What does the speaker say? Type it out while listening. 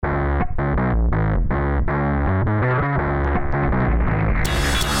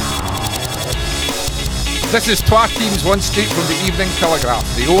This is Twa Teams, one straight from the Evening Telegraph,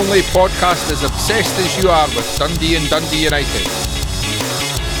 the only podcast as obsessed as you are with Dundee and Dundee United.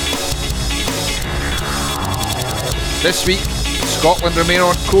 This week, Scotland remain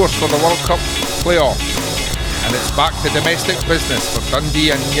on course for the World Cup playoffs, and it's back to domestic business for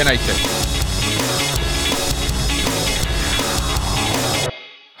Dundee and United.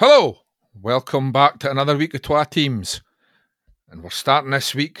 Hello, welcome back to another week of Twa Teams, and we're starting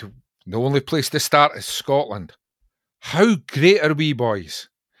this week. The only place to start is Scotland. How great are we, boys?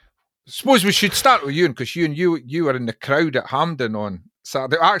 I suppose we should start with Ewan, because you were in the crowd at Hampden on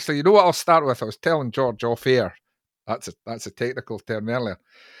Saturday. Actually, you know what I'll start with? I was telling George off air. That's a technical term earlier.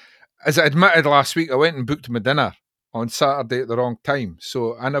 As I admitted last week, I went and booked my dinner on Saturday at the wrong time,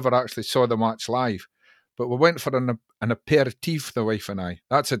 so I never actually saw the match live. But we went for an aperitif, the wife and I.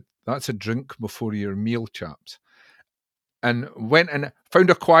 That's a drink before your meal, chaps. And went and found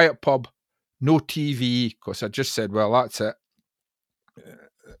a quiet pub, no TV, because I just said, well, that's it.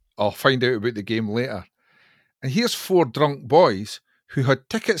 I'll find out about the game later. And here's four drunk boys who had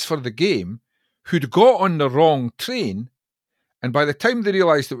tickets for the game, who'd got on the wrong train, and by the time they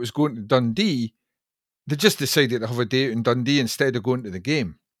realised it was going to Dundee, they just decided to have a day out in Dundee instead of going to the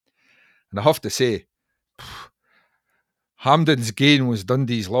game. And I have to say, Hampden's gain was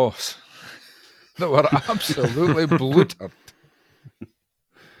Dundee's loss. They were absolutely bloated.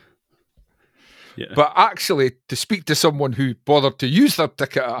 Yeah. But actually, to speak to someone who bothered to use their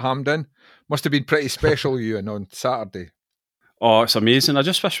ticket at Hampden must have been pretty special, Ewan, on Saturday. Oh, it's amazing. I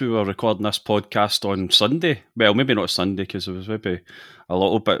just wish we were recording this podcast on Sunday. Well, maybe not Sunday, because it was maybe a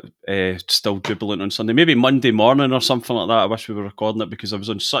little bit still jubilant on Sunday. Maybe Monday morning or something like that. I wish we were recording it, because I was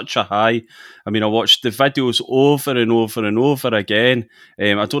on such a high. I mean, I watched the videos over and over and over again.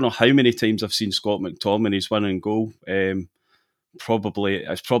 I don't know how many times I've seen Scott McTominay's winning goal. It's probably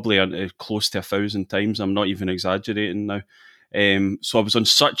close to 1,000 times. I'm not even exaggerating now. So I was on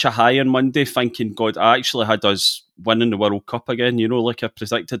such a high on Monday, thinking, God, I actually had us winning the World Cup again, like I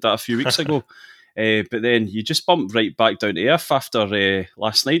predicted that a few weeks ago. But then you just bump right back down to earth after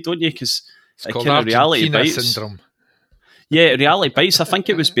last night, don't you? Because it kind of reality bites. Syndrome. Yeah, reality bites. I think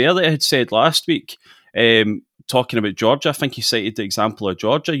it was Bear that had said last week, talking about Georgia. I think he cited the example of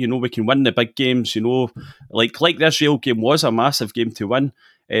Georgia. We can win the big games, like the Israel game was a massive game to win.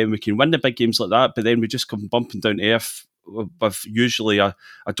 We can win the big games like that, but then we just come bumping down to earth with usually a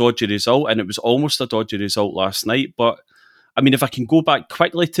dodgy result, and it was almost a dodgy result last night. But I mean, if I can go back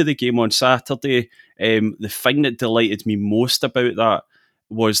quickly to the game on Saturday, the thing that delighted me most about that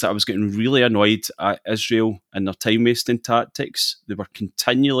was that I was getting really annoyed at Israel and their time-wasting tactics. They were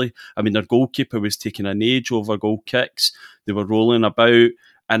continually, their goalkeeper was taking an age over goal kicks. They were rolling about,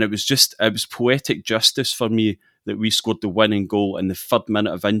 and it was poetic justice for me that we scored the winning goal in the third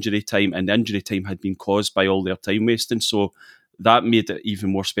minute of injury time, and the injury time had been caused by all their time wasting. So that made it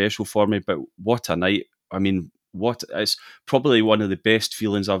even more special for me. But what a night. It's probably one of the best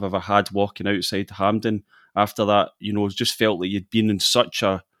feelings I've ever had walking outside Hampden after that. Just felt like you'd been in such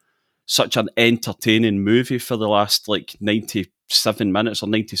an entertaining movie for the last 97 minutes or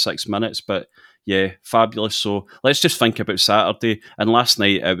 96 minutes. But yeah, fabulous. So let's just think about Saturday. And last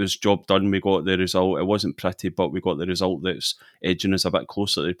night, it was job done. We got the result. It wasn't pretty, but we got the result that's edging us a bit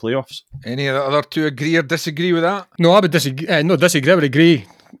closer to the playoffs. Any of the other two agree or disagree with that? No, I would disagree. I would agree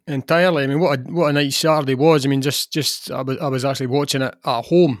entirely. What a night Saturday was. I was actually watching it at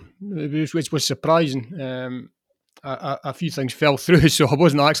home, which was surprising. A few things fell through, so I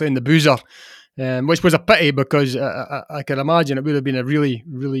wasn't actually in the boozer, which was a pity, because I can imagine it would have been a really,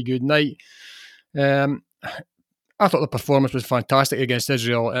 really good night. I thought the performance was fantastic against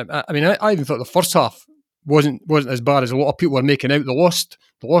Israel. I even thought the first half wasn't as bad as a lot of people were making out. They lost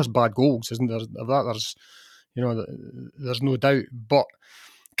bad goals, isn't there? Of that, there's no doubt. But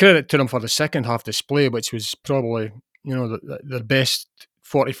credit to them for the second half display, which was probably their best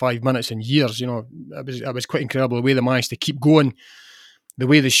 45 minutes in years. It was quite incredible the way they managed to keep going, the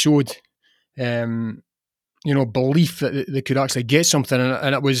way they showed belief that they could actually get something,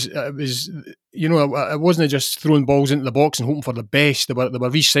 and it wasn't just throwing balls into the box and hoping for the best. They were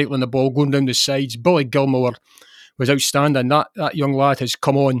recycling the ball, going down the sides. Billy Gilmour was outstanding. That young lad has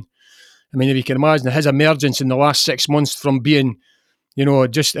come on. If you can imagine his emergence in the last 6 months from being,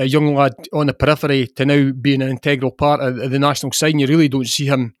 just a young lad on the periphery to now being an integral part of the national side. And you really don't see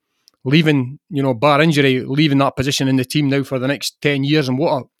him leaving, bar injury, leaving that position in the team now for the next 10 years. And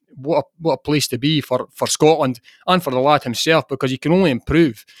what a place to be for Scotland and for the lad himself, because he can only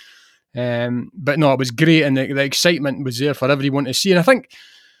improve. But no, it was great, and the excitement was there for everyone to see. And I think,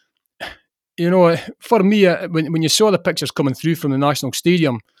 for me, when you saw the pictures coming through from the National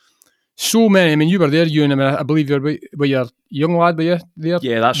Stadium, so many. I mean, you were there, Ewan. I mean, I believe you were your young lad, were you there?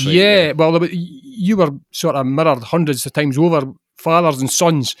 Yeah, that's right. Yeah, well, you were sort of mirrored hundreds of times over, fathers and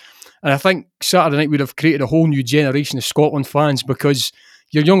sons. And I think Saturday night would have created a whole new generation of Scotland fans, because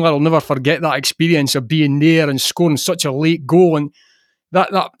your young lad will never forget that experience of being there and scoring such a late goal. And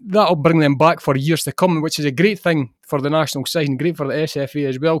that'll bring them back for years to come, which is a great thing for the national side and great for the SFA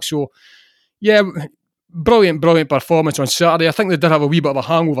as well. So, yeah, brilliant performance on Saturday. I think they did have a wee bit of a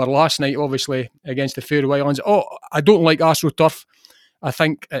hangover last night, obviously, against the Faroe Islands. I don't like AstroTurf. I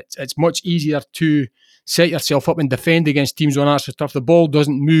think it's much easier to set yourself up and defend against teams on AstroTurf. The ball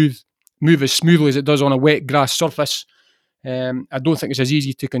doesn't move as smoothly as it does on a wet grass surface. I don't think it's as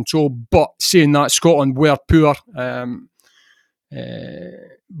easy to control. But saying that, Scotland were poor.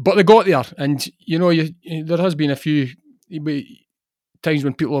 But they got there. And, there has been a few times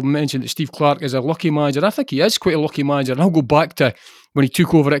when people have mentioned that Steve Clarke is a lucky manager. I think he is quite a lucky manager. And I'll go back to when he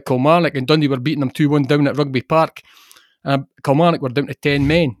took over at Kilmarnock and Dundee were beating them 2-1 down at Rugby Park. Kilmarnock were down to 10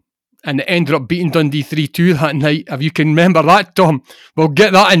 men. And they ended up beating Dundee 3-2 that night. If you can remember that, Tom, we'll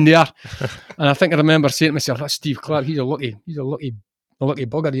get that in there. And I think I remember saying to myself, that's Steve Clarke, he's a lucky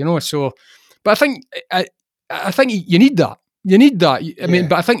bugger, So, but I think you need that. You need that. I mean,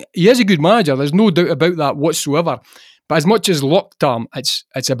 but I think he is a good manager. There's no doubt about that whatsoever. But as much as luck, Tom,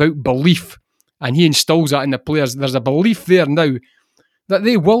 it's about belief. And he instills that in the players. There's a belief there now that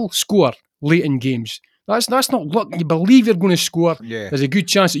they will score late in games. That's not luck. You believe you're going to score. Yeah. There's a good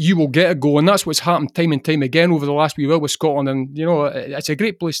chance that you will get a goal. And that's what's happened time and time again over the last wee while with Scotland. And, it's a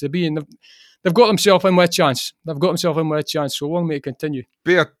great place to be. And they've got themselves in with a chance. So long may it continue.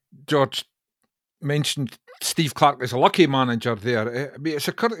 Bear, George mentioned Steve Clarke is a lucky manager there. I mean, it's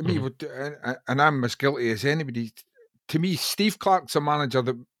occurred to me, and I'm as guilty as anybody, to me, Steve Clarke's a manager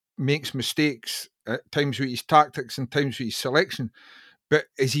that makes mistakes at times with his tactics and times with his selection. But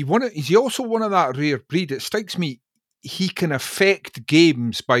is he also one of that rare breed? It strikes me he can affect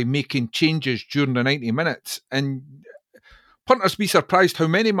games by making changes during the 90 minutes. And punters be surprised how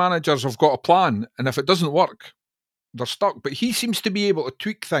many managers have got a plan, and if it doesn't work, they're stuck. But he seems to be able to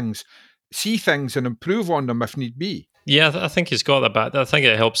tweak things, see things and improve on them if need be. Yeah, I think he's got that back. I think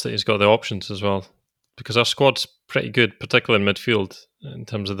it helps that he's got the options as well, because our squad's pretty good, particularly in midfield, in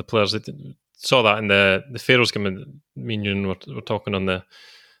terms of the players. Saw that in the Faroes game. Me and you were talking on the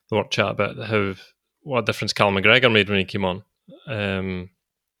work chat about what a difference Callum McGregor made when he came on. And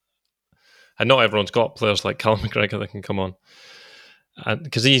not everyone's got players like Callum McGregor that can come on,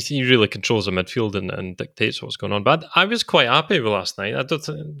 because he really controls the midfield and dictates what's going on. But I was quite happy with last night.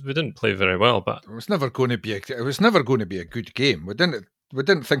 We didn't play very well, but it was never going to be a good game. We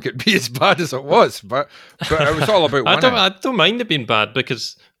didn't think it'd be as bad as it was, but it was all about winning. I don't mind it being bad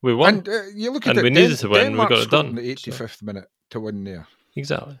because we won. And you look at we needed to win. Denmark we got it done in the 85th minute to win there.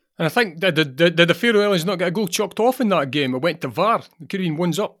 Exactly. And I think did the Faroe Islands not get a goal chucked off in that game? It went to VAR. It could have been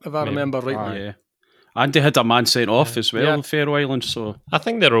 1-up if I remember rightly. Yeah. And they had a man sent off as well, the Faroe Islands. So I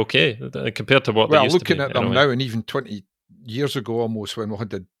think they're okay compared to what they used to be. Looking at them now, and even 20 years ago almost, when we had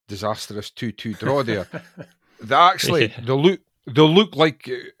the disastrous 2-2 draw there, they actually they look like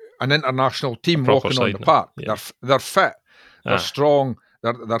an international team walking on the park. Yeah. They're fit, they're strong,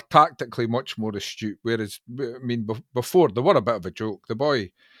 they're tactically much more astute. Whereas, I mean, before they were a bit of a joke. The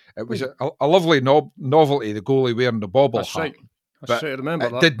boy, it was a lovely novelty, the goalie wearing the bobble That's hat. Right. But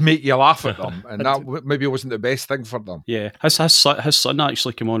it did make you laugh at them, and that maybe wasn't the best thing for them. Yeah, his son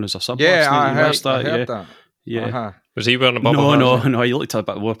actually came on as a sub. Yeah, I heard that. Yeah. Uh-huh. Was he wearing a bubble? No. He looked a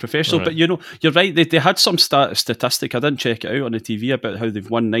bit more professional. Right. But you're right. They had some statistic. I didn't check it out on the TV about how they've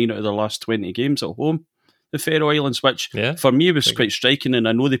won 9 out of their last 20 games at home, the Faroe Islands, which for me was quite striking. And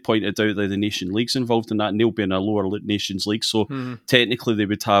I know they pointed out that the Nation League's involved in that, and they'll be in a lower Nations League, so technically they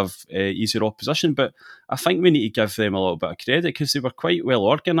would have easier opposition. But I think we need to give them a little bit of credit because they were quite well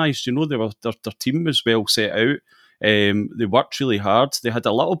organised. Their team was well set out. They worked really hard. They had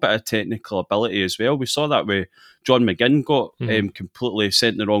a little bit of technical ability as well. We saw that with John McGinn got completely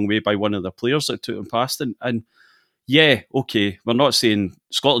sent the wrong way by one of the players that took him past. And yeah, okay, we're not saying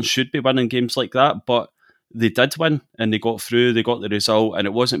Scotland should be winning games like that, but they did win and they got through, they got the result, and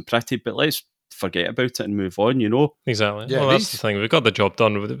it wasn't pretty, but let's forget about it and move on, Exactly. Yeah, that's the thing. We got the job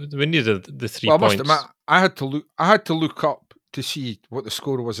done. We needed the 3 points. I must admit, I had to look up to see what the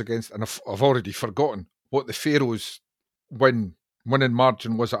score was against, and I've already forgotten what the Faroes winning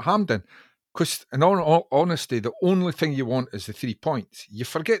margin was at Hampden. Because in all honesty, the only thing you want is the 3 points. You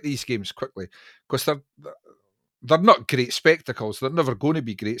forget these games quickly because they're not great spectacles. They're never going to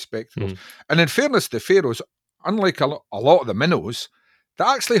be great spectacles. And in fairness to the Faroes, unlike a lot of the minnows, they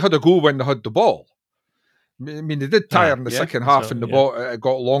actually had a goal when they had the ball. I mean, they did tire in the second half, and the ball it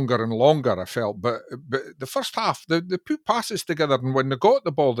got longer and longer, I felt. But the first half, they put passes together, and when they got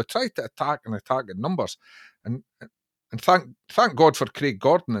the ball, they tried to attack in numbers. And thank God for Craig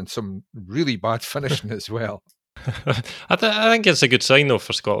Gordon and some really bad finishing as well. I think it's a good sign, though,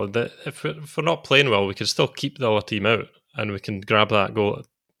 for Scotland, that if we're not playing well, we can still keep the other team out, and we can grab that goal.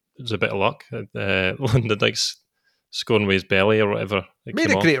 It was a bit of luck. Lyndon Dykes scoring with his belly or whatever.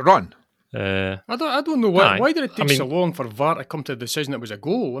 Made a great run. I don't know why did it take so long for VAR to come to the decision it was a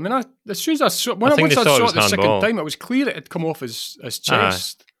goal? I mean, as soon as I saw it the second time, it was clear it had come off his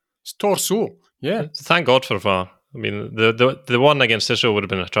chest, his torso. Yeah. Thank God for VAR. I mean, the one against Israel would have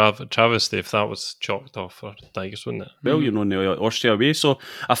been a travesty if that was chalked off for Dykes, wouldn't it? Well, you know, the Austria away. So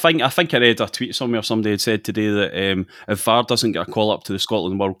I think I read a tweet somewhere. Somebody had said today that if VAR doesn't get a call up to the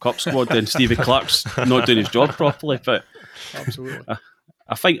Scotland World Cup squad, then Stevie Clarke's not doing his job properly. But absolutely.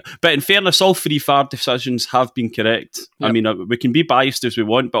 I think, but in fairness, all 3 VAR decisions have been correct. Yep. I mean, we can be biased as we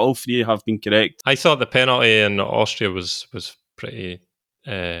want, but all 3 have been correct. I thought the penalty in Austria was pretty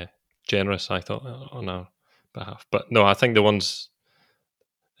generous, I thought, on our behalf. But no, I think the ones...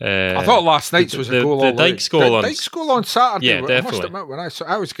 I thought last night's was a goal. The Dykes goal on Saturday. Yeah, definitely. I must admit, when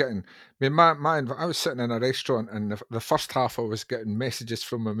I was getting... I mean, I was sitting in a restaurant, and the first half I was getting messages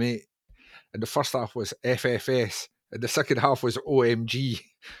from my mate, and the first half was FFS, and the second half was OMG,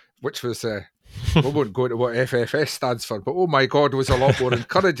 which was... we won't go into what FFS stands for, but oh my God, was a lot more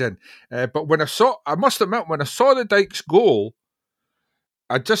encouraging. But when I must admit, when I saw the Dykes goal,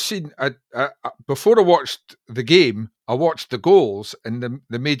 I'd just seen, before I watched the game, I watched the goals and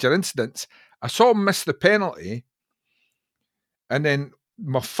the major incidents. I saw him miss the penalty. And then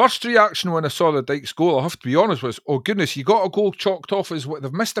my first reaction when I saw the Dykes goal, I have to be honest, was, oh goodness, you got a goal chalked off as what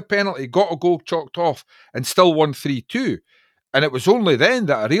they've missed a penalty, got a goal chalked off, and still won 3-2. And it was only then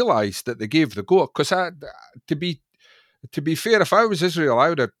that I realised that they gave the goal. Because to be fair, if I was Israel,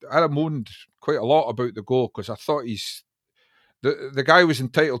 I'd have moaned quite a lot about the goal, because I thought the guy was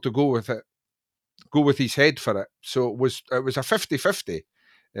entitled to go with his head for it. So it was a 50-50.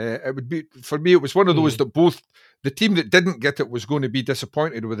 It would be, for me, it was one of those that both the team that didn't get it was going to be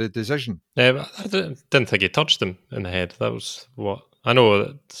disappointed with the decision. Yeah, I didn't think he touched him in the head. That was what I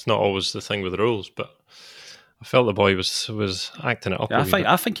know. It's not always the thing with the rules, but I felt the boy was acting it up. Yeah,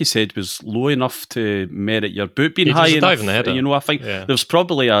 I think his head was low enough to merit your boot being high enough. In the head, I think there's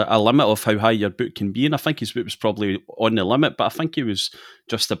probably a limit of how high your boot can be, and I think his boot was probably on the limit, but I think he was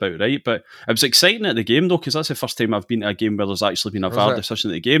just about right. But it was exciting at the game, though, because that's the first time I've been to a game where there's actually been a VAR decision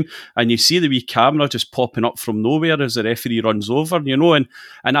at the game, and you see the wee camera just popping up from nowhere as the referee runs over,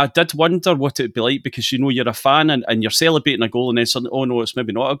 and I did wonder what it'd be like, because you're a fan and you're celebrating a goal, and then suddenly, oh no, it's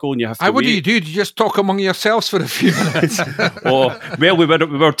maybe not a goal, and you have to what do you do? Do you just talk among yourselves for a few minutes? We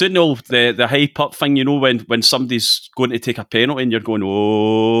were doing all the hype up thing, when somebody's going to take a penalty and you're going,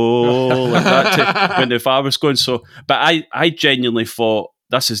 oh, like that, when the VAR was going. So, but I genuinely thought,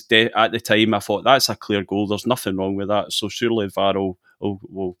 this is at the time, I thought that's a clear goal. There's nothing wrong with that. So surely VAR will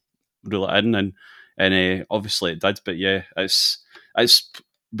rule it in, and obviously it did. But yeah, it's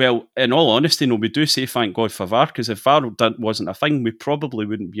well, in all honesty, we do say thank God for VAR, because if VAR wasn't a thing, we probably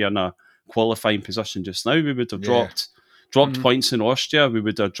wouldn't be in a qualifying position just now. We would have dropped points in Austria. We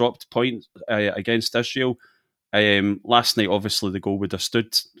would have dropped points against Israel. Last night, obviously, the goal would have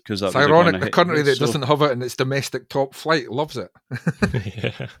stood, because it's ironic. The country that doesn't have it in its domestic top flight loves it.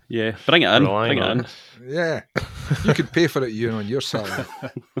 Yeah, bring it in. Yeah, you could pay for it, on your salary.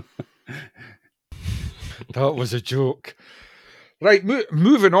 That was a joke. Right,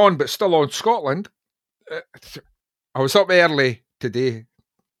 moving on, but still on Scotland. I was up early today,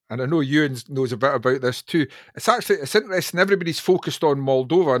 and I know Ewan knows a bit about this too. It's interesting. Everybody's focused on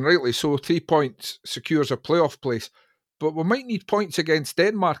Moldova, and rightly so. 3 points secures a playoff place, but we might need points against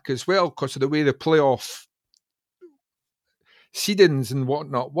Denmark as well, because of the way the playoff seedings and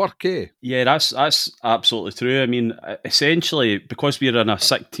whatnot work, eh? Yeah, that's absolutely true. I mean, essentially, because we're in a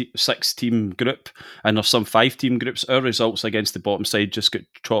 6-team group and there's some 5-team groups, our results against the bottom side just get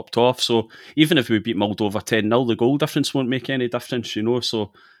chopped off. So even if we beat Moldova 10-0, the goal difference won't make any difference,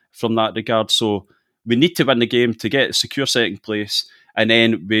 So from that regard, so we need to win the game to get secure second place, and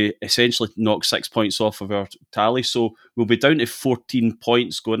then we essentially knock 6 points off of our tally. So we'll be down to 14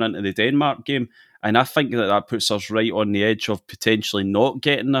 points going into the Denmark game. And I think that puts us right on the edge of potentially not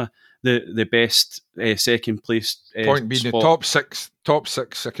getting the best second place point being spot. The top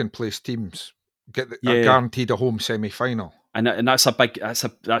six second place teams are guaranteed a home semi final. And that's a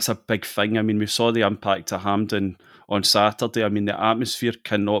big thing. I mean, we saw the impact of Hampden on Saturday. I mean, the atmosphere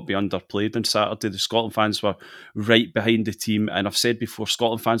cannot be underplayed on Saturday. The Scotland fans were right behind the team, and I've said before,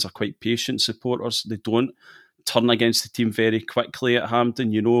 Scotland fans are quite patient supporters. They don't turn against the team very quickly at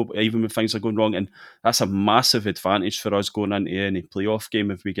Hampden, even when things are going wrong, and that's a massive advantage for us going into any playoff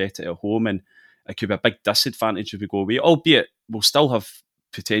game if we get it at home, and it could be a big disadvantage if we go away, albeit we'll still have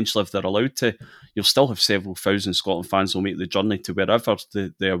potential, if they're allowed to, you'll still have several thousand Scotland fans who'll make the journey to wherever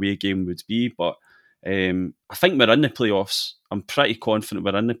the away game would be. But I think we're in the playoffs. I'm pretty confident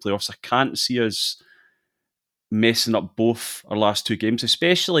we're in the playoffs. I can't see us messing up both our last two games,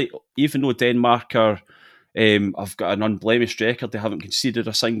 especially even though Denmark are have got an unblemished record. They haven't conceded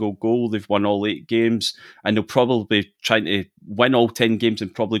a single goal. They've won all 8 games, and they'll probably be trying to win all 10 games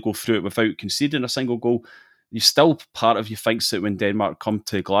and probably go through it without conceding a single goal. You still, part of you thinks that when Denmark come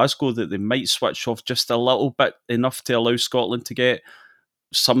to Glasgow that they might switch off just a little bit, enough to allow Scotland to get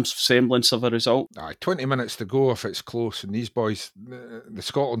some semblance of a result. 20 minutes to go if it's close, and these boys, the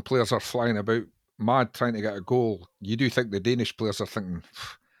Scotland players are flying about mad trying to get a goal. You do think the Danish players are thinking,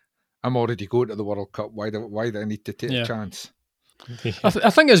 I'm already going to the World Cup. Why do I need to take a chance?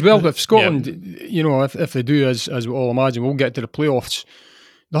 I think as well, if Scotland, if they do as we all imagine, we'll get to the playoffs.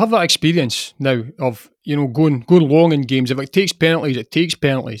 They'll have that experience now of going long in games. If it takes penalties, it takes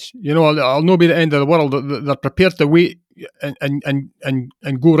penalties. I'll not be the end of the world. They're prepared to wait and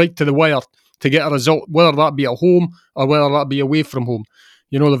go right to the wire to get a result, whether that be at home or whether that be away from home.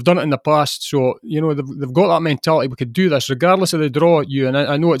 They've done it in the past, so they've got that mentality. We could do this regardless of the draw. And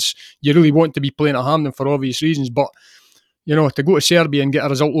I know you really want to be playing at Hampden for obvious reasons, but to go to Serbia and get a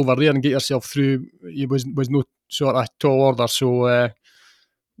result over there and get yourself through, it was no sort of tall order. So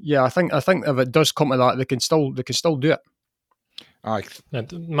I think if it does come to that, they can still do it.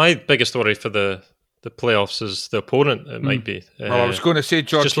 My biggest worry for the playoffs is the opponent. It might be. Well, I was going to say,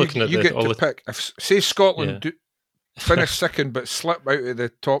 George, just looking you get to pick. If say Scotland finish second but slip out of the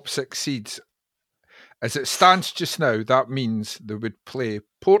top 6 seeds, as it stands just now, that means they would play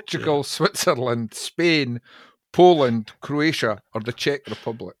Portugal, Switzerland, Spain, Poland, Croatia, or the Czech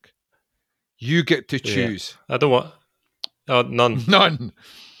Republic. You get to choose. I don't want none. None.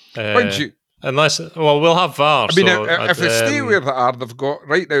 Wouldn't you? Unless, we'll have VAR. I mean, if they stay where they are, they've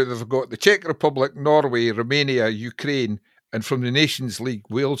got the Czech Republic, Norway, Romania, Ukraine, and from the Nations League,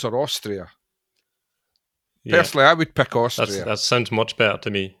 Wales or Austria. Personally, I would pick Austria. That sounds much better to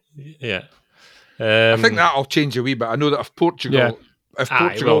me. Yeah. I think that'll change a wee bit. I know that if Portugal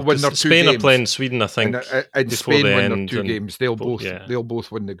win their 2 Spain games, are playing Sweden, I think, and Spain win their 2 games, they'll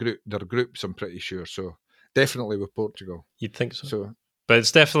both win their groups. I'm pretty sure. So definitely with Portugal, you'd think so. But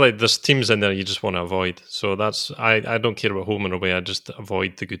it's definitely, there's teams in there you just want to avoid. So that's, I don't care about home or away. I just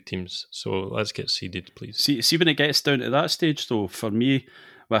avoid the good teams. So let's get seeded, please. See when it gets down to that stage, though, for me,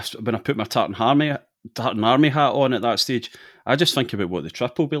 when I put my Tartan Army hat on at that stage, I just think about what the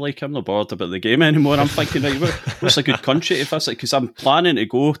trip will be like. I'm not bothered about the game anymore. I'm thinking, right, what's a good country to visit? Because I'm planning to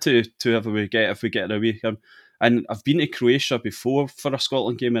go to if we get away. And I've been to Croatia before for a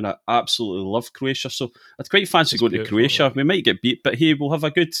Scotland game, and I absolutely love Croatia. So I'd quite fancy going to Croatia. We might get beat, but hey, we'll have a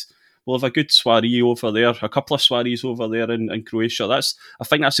good soiree over there, a couple of soirees over there in Croatia. I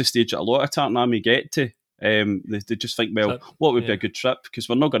think that's the stage that a lot of Tartan Army get to. They just think, what would be a good trip? Because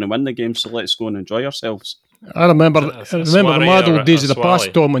we're not going to win the game, so let's go and enjoy ourselves. I remember the mad old days of the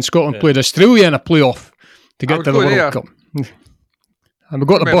past, Tom, when Scotland played Australia in a playoff to get to the World Cup. And we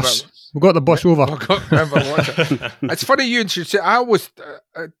got the bus. We got the bus over. It's funny you should say. It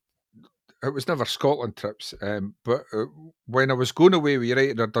was never Scotland trips, but when I was going away with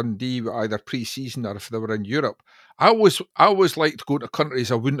United or Dundee, either pre-season or if they were in Europe, I always liked to go to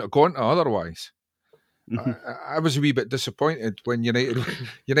countries I wouldn't have gone to otherwise. Mm-hmm. I was a wee bit disappointed when United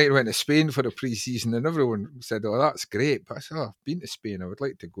went to Spain for the pre-season, and everyone said, "Oh, that's great." But I said, "I've been to Spain. I'd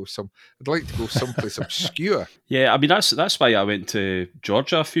like to go someplace obscure." Yeah, I mean that's why I went to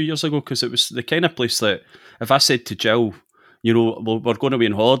Georgia a few years ago, because it was the kind of place that if I said to Jill, we're going away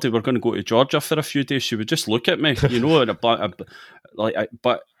on holiday, we're going to go to Georgia for a few days, she would just look at me, but I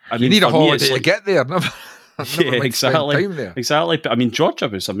mean, you need a holiday to get there. Yeah, exactly. But I mean, Georgia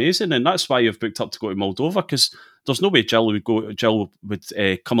was amazing, and that's why you've booked up to go to Moldova, because there's no way Jill would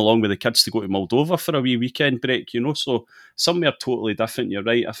come along with the kids to go to Moldova for a wee weekend break, So somewhere totally different. You're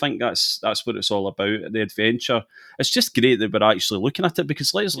right. I think that's what it's all about. The adventure. It's just great that we're actually looking at it,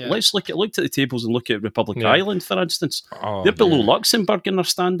 because let's look at the tables and look at Republic Island, for instance. They're below Luxembourg in their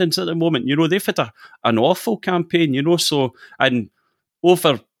standings at the moment. They've had an awful campaign. So, and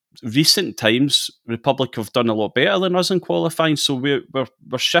over recent times, Republic have done a lot better than us in qualifying, so we're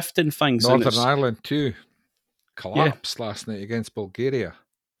shifting things. Northern Ireland too collapsed last night against Bulgaria.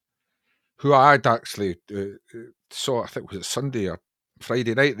 who I'd actually saw, I think was it Sunday or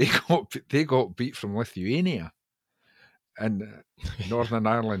Friday night, they got beat from Lithuania in Northern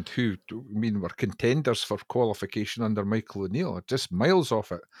Ireland, who were contenders for qualification under Michael O'Neill, just miles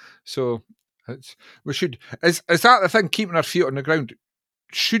off it. So is that the thing, keeping our feet on the ground?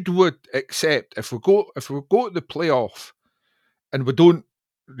 Should we accept if we go to the playoff and we don't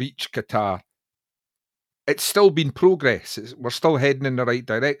reach Qatar, it's still been progress. We're still heading in the right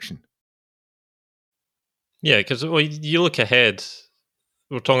direction. Yeah, because you look ahead.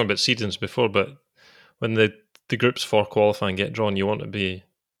 We were talking about seedings before, but when the groups for qualifying get drawn, you want to be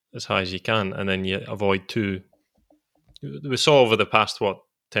as high as you can, and then you avoid two. We saw over the past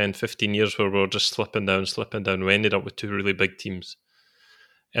 10, 15 years where we were just slipping down. We ended up with two really big teams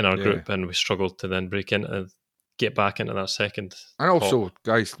in our group, and we struggled to then break into and get back into that second. And also,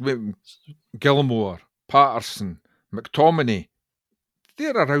 guys, Gilmore, Patterson, McTominay,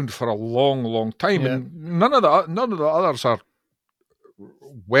 they're around for a long, long time, and none of the others are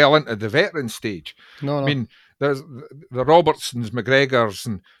well into the veteran stage. No. I mean, there's the Robertsons, McGregors,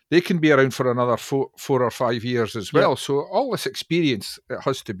 and they can be around for another 4 or 5 years as well. So all this experience, it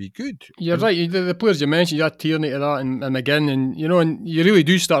has to be good. You're right. The players you mentioned, you had Tierney to that, and McGinn, and you really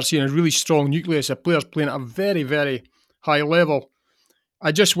do start seeing a really strong nucleus of players playing at a very, very high level.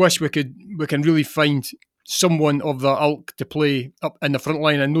 I just wish we can really find someone of the ilk to play up in the front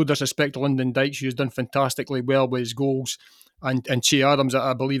line. And no disrespect to Lyndon Dykes, who's done fantastically well with his goals, and Che Adams,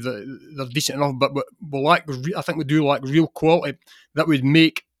 I believe that they're decent enough, but I think we do lack real quality that would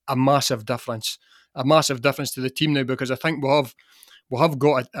make a massive difference to the team now, because I think we have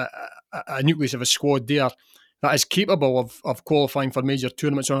got a nucleus of a squad there that is capable of qualifying for major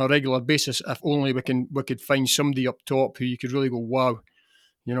tournaments on a regular basis. If only we could find somebody up top who you could really go, wow,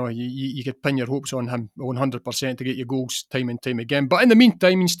 you could pin your hopes on him 100% to get your goals time and time again. But in the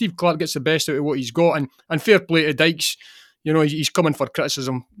meantime, Steve Clarke gets the best out of what he's got, and fair play to Dykes. He's coming for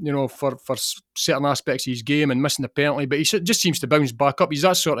criticism, for certain aspects of his game and missing the penalty, but he just seems to bounce back up. He's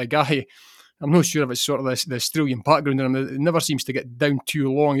that sort of guy. I'm not sure if it's sort of the Australian background in him. It never seems to get down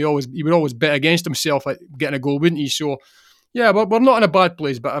too long. He would always bet against himself at getting a goal, wouldn't he? So, yeah, we're not in a bad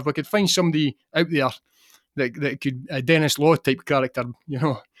place, but if we could find somebody out there that could, a Dennis Law type character,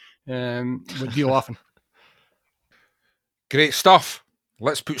 would be laughing. Great stuff.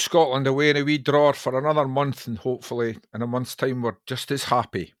 Let's put Scotland away in a wee drawer for another month, and hopefully in a month's time we're just as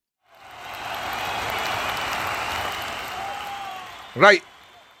happy. Right,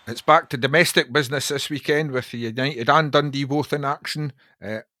 it's back to domestic business this weekend with the United and Dundee both in action.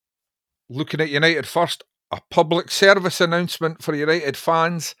 Looking at United first, a public service announcement for United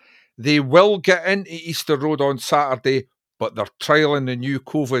fans. They will get into Easter Road on Saturday, but they're trialling the new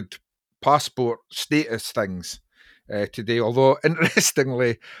COVID passport status things today. Although,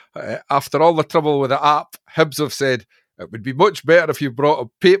 interestingly, after all the trouble with the app, Hibs have said it would be much better if you brought a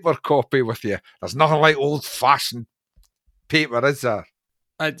paper copy with you. There's nothing like old-fashioned paper, is there?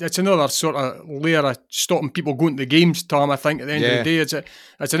 It's another sort of layer of stopping people going to the games, Tom. I think at the end of the day,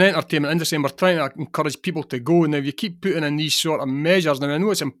 it's an entertainment industry, and we're trying to encourage people to go. Now, if you keep putting in these sort of measures, now I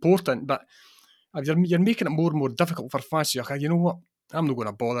know it's important, but if you're making it more and more difficult for fans, you're like, you know what? I'm not going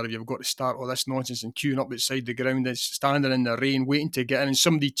to bother if you've got to start all this nonsense and queuing up outside the ground and standing in the rain waiting to get in and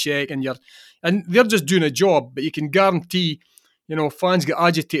somebody check, and they're just doing a job, but you can guarantee, fans get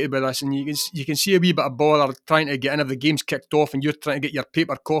agitated by this, and you can see a wee bit of bother trying to get in if the game's kicked off and you're trying to get your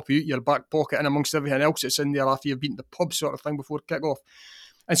paper copy out your back pocket in amongst everything else that's in there after you've been to the pub sort of thing before kick-off.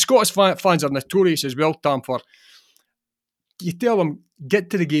 And Scottish fans are notorious as well, Tam, for you tell them,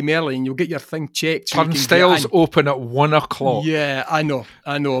 get to the game early and you'll get your thing checked. So Turnstiles open at 1 o'clock. Yeah, I know.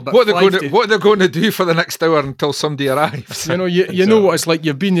 But what are they going to do for the next hour until somebody arrives? You know what it's like.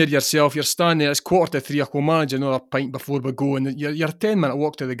 You've been there yourself. You're standing there. It's 2:45. We'll manage another pint before we go. And you're a 10-minute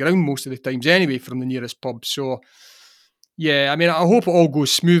walk to the ground most of the times anyway from the nearest pub. So, yeah, I mean, I hope it all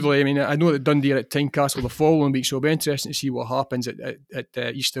goes smoothly. I mean, I know that Dundee are at Tynecastle the following week, so it'll be interesting to see what happens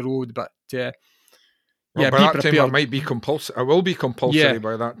at Easter Road. But by that time it might be compulsory. It will be compulsory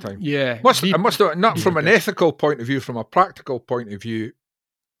by that time. Yeah, I must have, not from an ethical point of view, from a practical point of view.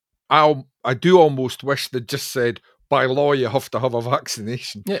 I do almost wish they'd just said, by law you have to have a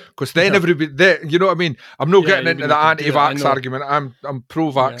vaccination, because then everybody, you know what I mean. I'm not getting into the anti-vax argument. I'm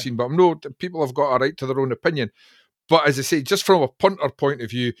pro-vaccine, but people have got a right to their own opinion. But as I say, just from a punter point of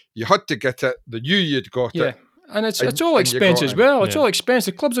view, you had to get it. They knew you'd got it. And it's all expense as well. It's all expense.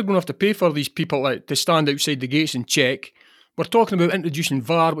 The clubs are going to have to pay for these people to stand outside the gates and check. We're talking about introducing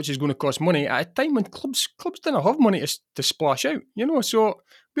VAR, which is going to cost money at a time when clubs don't have money to splash out. So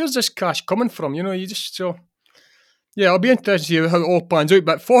where's this cash coming from? It'll be interesting to see how it all pans out.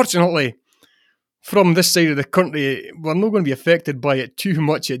 But fortunately, from this side of the country, we're not going to be affected by it too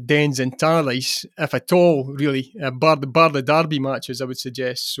much at Dens and Tannadice, if at all, really, bar the derby matches, I would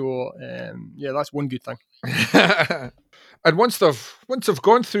suggest. So, that's one good thing. And once they've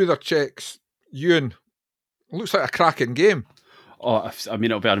gone through their checks, Ewan, looks like a cracking game. Oh, I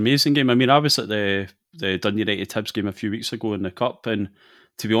mean, it'll be an amazing game. I mean, I was at the Dundee United Hibs game a few weeks ago in the Cup, and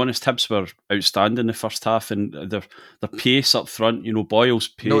to be honest, Hibs were outstanding the first half, and their pace up front, Boyle's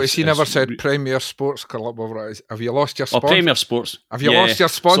pace. Notice he never said Premier Sports Club, whatever it is. Have you lost your sponsor? Premier Sports. Have you lost your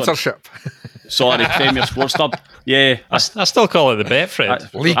sponsorship? Sorry, Premier Sports Club. Yeah. I still call it the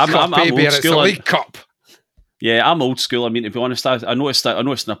Betfred. League Cup, baby, it's the League Cup. Yeah, I'm old school. I mean, to be honest, I noticed in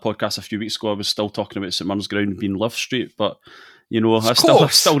a podcast a few weeks ago, I was still talking about St Mirren's Ground being Love Street, but I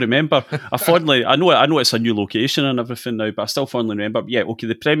still remember. I know it's a new location and everything now, but I still fondly remember. Yeah, okay,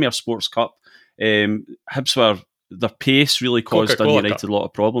 the Premier Sports Cup, Hibs their pace really caused Dundee United a lot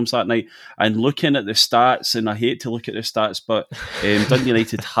of problems that night. And looking at the stats, and I hate to look at the stats, but Dundee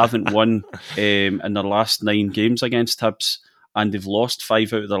United haven't won in their last 9 games against Hibs, and they've lost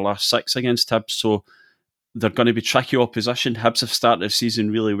 5 out of their last 6 against Hibs. So they're going to be tricky opposition. Hibs have started the season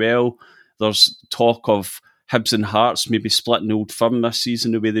really well. There's talk of Hibs and Hearts maybe splitting the Old Firm this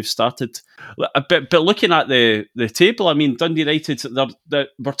season the way they've started. But looking at the table, I mean, Dundee United,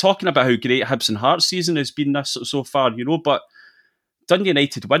 we're talking about how great Hibs and Hearts season has been this so far, but Dundee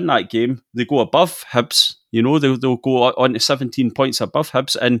United win that game, they go above Hibs, they'll go on to 17 points above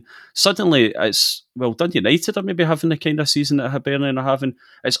Hibs, and suddenly Dundee United are maybe having the kind of season that Hibernian are having.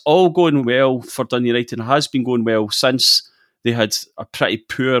 It's all going well for Dundee United, and has been going well since they had a pretty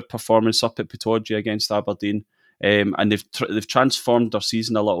poor performance up at Pittodrie against Aberdeen, and they've transformed their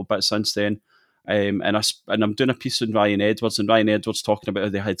season a little bit since then. And I'm doing a piece on Ryan Edwards, and Ryan Edwards talking about how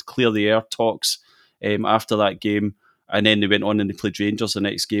they had clear the air talks after that game, and then they went on and they played Rangers the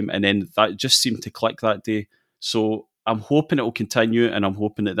next game, and then that just seemed to click that day. So I'm hoping it will continue, and I'm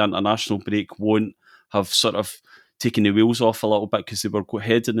hoping that the international break won't have sort of taken the wheels off a little bit, because they were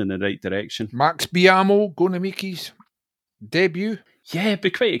heading in the right direction. Max Biamo going to make his debut? Yeah, it'd be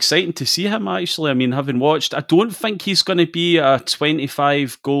quite exciting to see him, actually. I mean, having watched, I don't think he's going to be a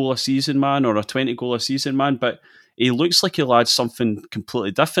 25 goal a season man or a 20 goal a season man, but he looks like he'll add something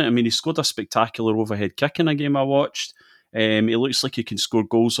completely different. I mean, he scored a spectacular overhead kick in a game I watched. He looks like he can score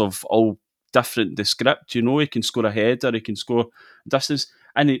goals of all different the script, he can score a header, he can score distance,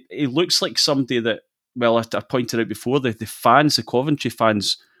 and he looks like somebody that, well, I pointed out before, the fans, the Coventry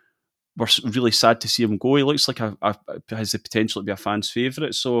fans, were really sad to see him go. He looks like has the potential to be a fan's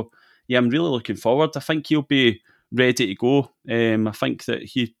favourite. So, yeah, I'm really looking forward. I think he'll be ready to go. I think that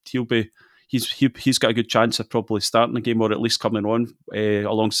he's got a good chance of probably starting the game, or at least coming on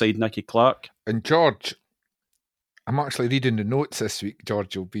alongside Nicky Clark. And George, I'm actually reading the notes this week.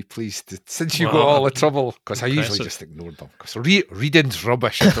 George, you'll be pleased since you got all the trouble, because I usually just ignored them, because reading's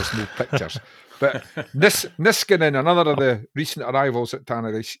rubbish if there's no pictures. But Niskanen, another of the recent arrivals at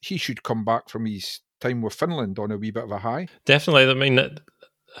Tannadice, he should come back from his time with Finland on a wee bit of a high. Definitely. I mean,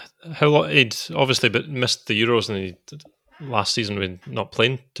 he'd obviously missed the Euros, and last season with not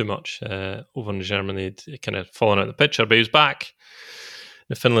playing too much over in Germany. He'd kind of fallen out of the picture, but he was back.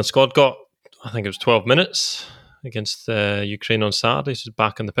 The Finland squad got, I think it was 12 minutes against Ukraine on Saturday. So he's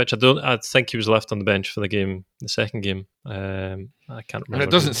back on the pitch. I think he was left on the bench for the second game. I can't remember. And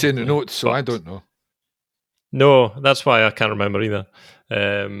it doesn't say in the notes, so I don't know. No, that's why I can't remember either.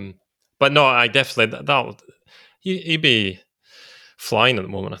 But no, I definitely he'd be flying at the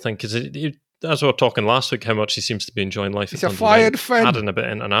moment, I think, because as we were talking last week, how much he seems to be enjoying life. He's a flying Finn, adding a bit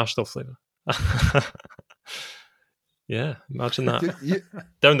of international flavour. Yeah, imagine that.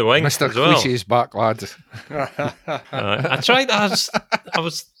 Down the wing, Mr. as well. Cliché's back, lads. I tried. I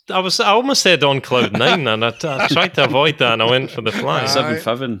almost said on cloud 9, and I tried to avoid that, and I went for the fly.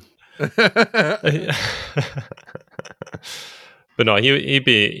 7-7. But no, he'd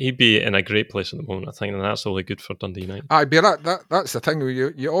be in a great place at the moment, I think, and that's only good for Dundee United. That's the thing.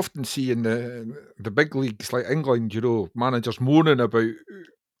 You often see in the big leagues like England, managers moaning about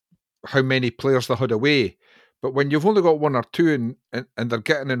how many players they had away. But when you've only got 1 or 2 and they're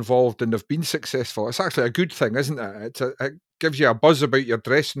getting involved and they've been successful, it's actually a good thing, isn't it? It gives you a buzz about your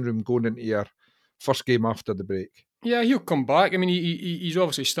dressing room going into your first game after the break. Yeah, he'll come back. I mean, he's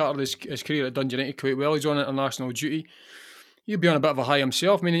obviously started his career at Dundee United quite well. He's on international duty. He'll be on a bit of a high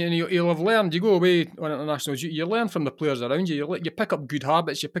himself. I mean, and he'll have learned. You go away on international duty, you learn from the players around you. You pick up good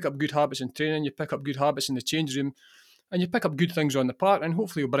habits. You pick up good habits in training. You pick up good habits in the change room. And you pick up good things on the park, and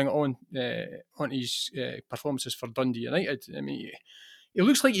hopefully he'll bring it on his performances for Dundee United. I mean, he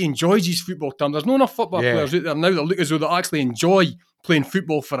looks like he enjoys his football term. There's not enough football players out there now that look as though they actually enjoy playing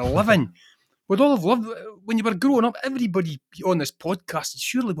football for a living. we'd all have loved, when you were growing up, everybody on this podcast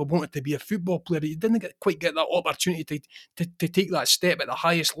surely we wanted to be a football player. You didn't quite get that opportunity to take that step at the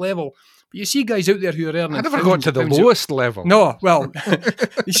highest level. But you see guys out there who are earning... I never got to the lowest level. No, well,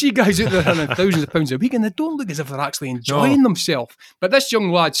 you see guys out there earning thousands of pounds a week and they don't look as if they're actually enjoying themselves. But this young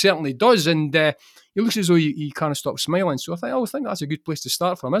lad certainly does, and he looks as though he can't stop smiling. So I always think that's a good place to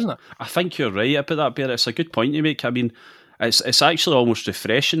start from, isn't it? I think you're right about that, Bear. It's a good point you make. I mean, it's actually almost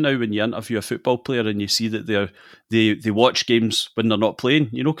refreshing now when you interview a football player and you see that they watch games when they're not playing,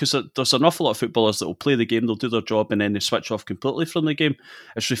 you know, because there's an awful lot of footballers that will play the game, they'll do their job, and then they switch off completely from the game.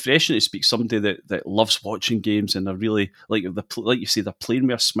 It's refreshing to speak to somebody that loves watching games and they're really, like you say, they're playing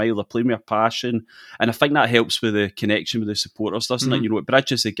with a smile, they're playing with a passion, and I think that helps with the connection with the supporters, doesn't it? You know, it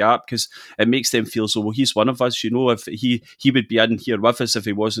bridges the gap because it makes them feel so, well, he's one of us, you know, if he would be in here with us if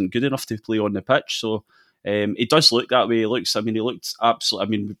he wasn't good enough to play on the pitch. So he does look that way. He looked absolutely, I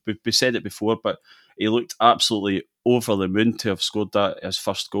mean, we said it before, but he looked absolutely over the moon to have scored his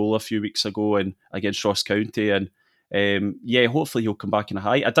first goal a few weeks ago against Ross County. And hopefully he'll come back in a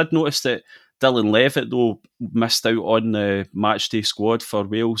high. I did notice that Dylan Levitt, though, missed out on the matchday squad for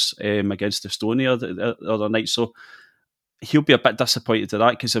Wales against Estonia the other night. So he'll be a bit disappointed at that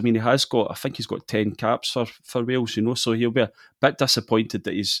because, I mean, I think he's got 10 caps for Wales, you know, so he'll be a bit disappointed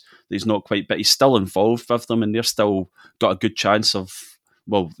that he's not quite, but he's still involved with them and they're still got a good chance of,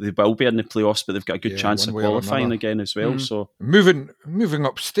 well, they will be in the playoffs, but they've got a good chance of qualifying again as well. So moving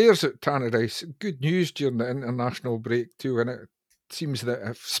upstairs at Tannadice, good news during the international break too, and it seems that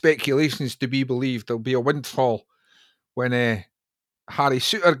if speculations to be believed, there'll be a windfall when Harry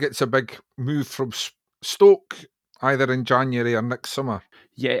Souttar gets a big move from Stoke either in January or next summer.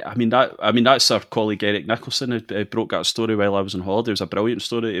 Yeah, I mean that's our colleague Eric Nicholson who broke that story while I was on holiday. It was a brilliant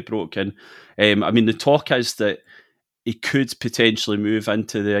story that he broke, and I mean the talk is that he could potentially move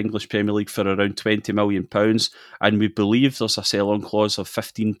into the English Premier League for around £20 million, and we believe there's a sell-on clause of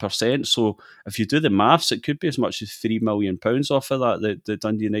 15%. So if you do the maths, it could be as much as £3 million off of that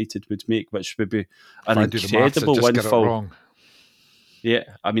Dundee United would make, which would be an incredible windfall. Yeah,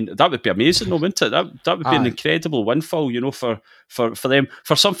 I mean that would be amazing, though, wouldn't it? That would be an incredible windfall, you know, for them,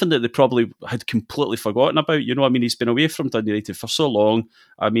 for something that they probably had completely forgotten about. You know, I mean, he's been away from Dundee United for so long.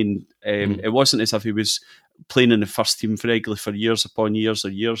 I mean, it wasn't as if he was playing in the first team regularly for years upon years or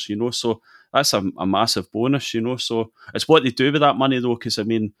years, you know. So that's a massive bonus, you know. So it's what they do with that money, though, because I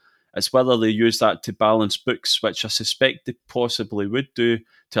mean, it's whether they use that to balance books, which I suspect they possibly would do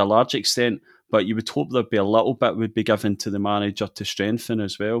to a large extent. But you would hope there'd be a little bit would be given to the manager to strengthen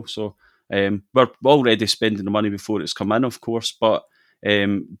as well. So we're already spending the money before it's come in, of course. But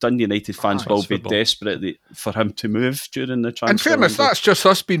Dundee United fans will be desperate for him to move during the transfer. In fairness, that's just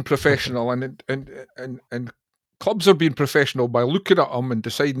us being professional, and clubs are being professional by looking at them and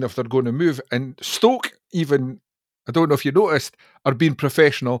deciding if they're going to move. And Stoke, even, I don't know if you noticed, are being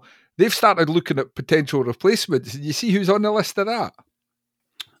professional. They've started looking at potential replacements. You see who's on the list of that?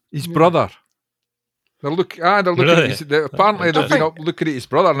 His brother. They're looking really? Apparently they've been up looking at his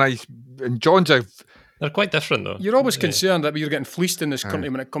brother and John's they're quite different though. You're always concerned that you're getting fleeced in this country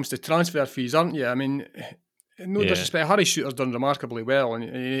when it comes to transfer fees, aren't you? I mean, no disrespect, Harry Souttar's done remarkably well and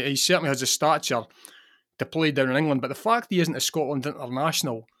he certainly has the stature to play down in England, but the fact he isn't a Scotland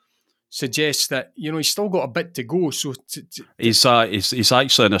international suggests that, you know, he's still got a bit to go. So he's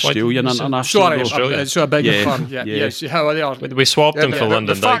actually an Australian international. Sorry, so I beg your pardon. Yes, how are they are. We swapped him for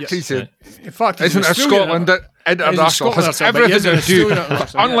London Dykes. In fact, isn't a Scotland international has everything to do.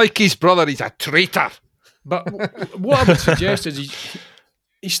 Unlike his brother, he's a traitor. But what I would suggest is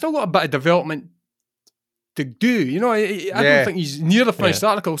he's still got a bit of development to do. You know, I don't think he's near the finished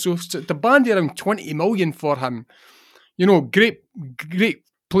article. So to bandy around 20 million for him, you know, great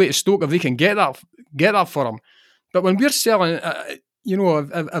play to Stoke if they can get that for him. But when we're selling, you know,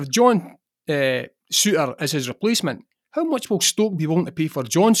 if John Souttar is his replacement, how much will Stoke be willing to pay for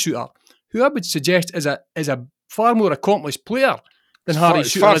John Souttar, who I would suggest is a far more accomplished player than Harry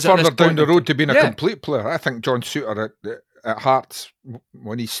Souttar? Far further down the road to being a complete player. I think John Souttar at Hearts,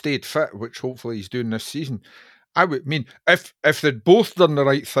 when he stayed fit, which hopefully he's doing this season, I would mean if they'd both done the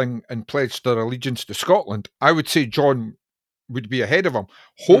right thing and pledged their allegiance to Scotland, I would say John would be ahead of him.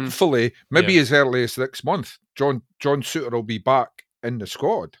 Hopefully, maybe as early as next month, John Souttar will be back in the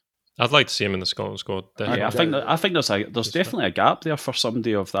squad. I'd like to see him in the Scotland squad. Yeah, I think there's definitely a gap there for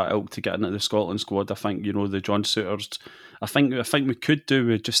somebody of that ilk to get into the Scotland squad. I think, you know, the John Souttar's. I think we could do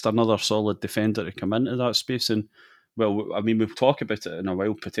with just another solid defender to come into that space. And well, I mean, we'll talk about it in a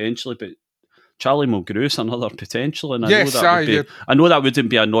while potentially, but Charlie Mulgrew's another potential, and I know that wouldn't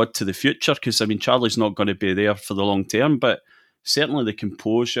be a nod to the future because I mean Charlie's not going to be there for the long term, but certainly the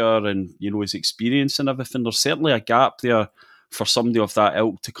composure and, his experience and everything, there's certainly a gap there for somebody of that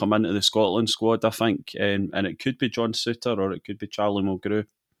ilk to come into the Scotland squad, I think. And it could be John Souttar or it could be Charlie Mulgrew.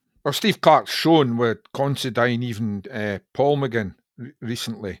 Well, Steve Clarke's shown with Considine, even Paul McGinn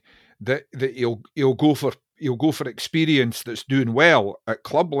recently, that he'll go for experience that's doing well at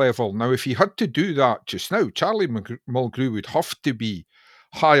club level. Now, if he had to do that just now, Charlie Mulgrew would have to be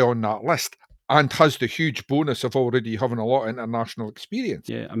high on that list and has the huge bonus of already having a lot of international experience.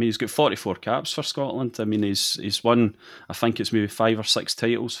 Yeah, I mean, he's got 44 caps for Scotland. I mean, he's won, I think it's maybe 5 or 6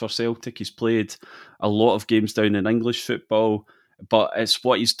 titles for Celtic. He's played a lot of games down in English football, but it's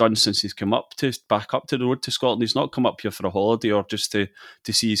what he's done since he's come back up to the road to Scotland. He's not come up here for a holiday or just to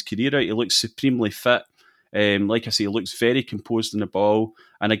see his career out. He looks supremely fit. Like I say, he looks very composed in the ball.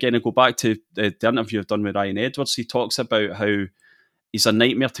 And again, I go back to the interview I've done with Ryan Edwards. He talks about how he's a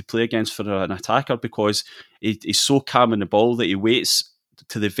nightmare to play against for an attacker because he's so calm in the ball that he waits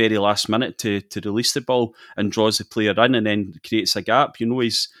to the very last minute to release the ball and draws the player in and then creates a gap.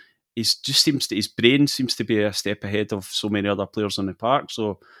 His brain seems to be a step ahead of so many other players on the park.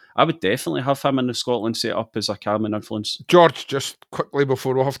 So I would definitely have him in the Scotland set up as a calming influence. George, just quickly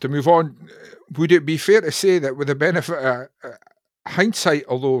before we'll have to move on, would it be fair to say that with the benefit of hindsight,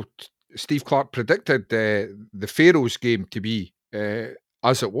 although Steve Clarke predicted the Faroes game to be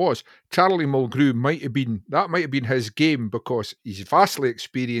as it was, Charlie Mulgrew might have been his game because he's vastly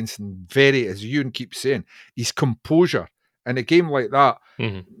experienced and very, as Ewan keeps saying, his composure in a game like that,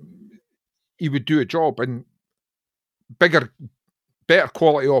 he would do a job and better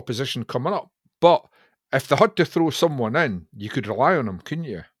quality opposition coming up. But if they had to throw someone in, you could rely on him, couldn't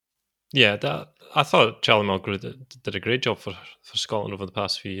you? Yeah, I thought Charlie Mulgrew did a great job for Scotland over the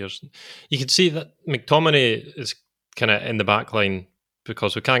past few years. You could see that McTominay is kind of in the back line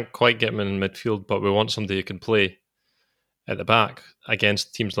because we can't quite get him in midfield, but we want somebody who can play at the back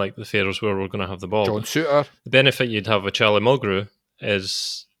against teams like the Faroes where we're going to have the ball. John Souttar. The benefit you'd have with Charlie Mulgrew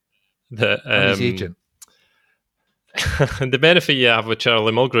is that his agent. the benefit you have with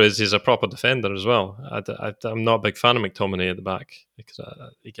Charlie Mulgrew is he's a proper defender as well. I'm not a big fan of McTominay at the back because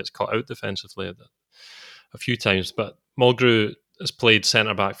he gets caught out defensively a few times. But Mulgrew has played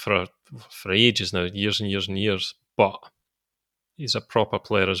centre back for ages now, years and years and years. But he's a proper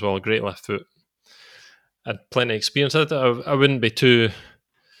player as well, great left foot, and plenty of experience. I wouldn't be too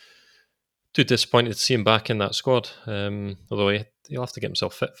disappointed to see him back in that squad. Although he'll have to get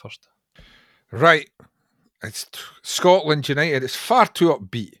himself fit first. Right. It's Scotland United. It's far too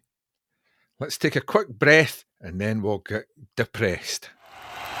upbeat. Let's take a quick breath and then we'll get depressed.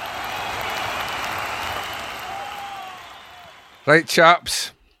 Right,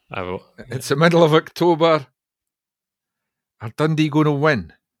 chaps. It's the middle of October. Are Dundee going to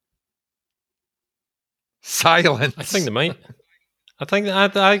win? Silence. I think they might. I think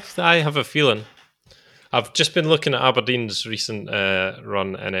I have a feeling. I've just been looking at Aberdeen's recent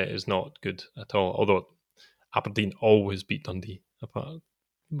run and it is not good at all. Although Aberdeen always beat Dundee.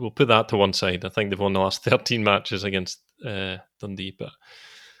 We'll put that to one side. I think they've won the last 13 matches against Dundee. But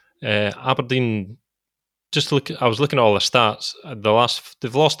Aberdeen, I was looking at all their stats.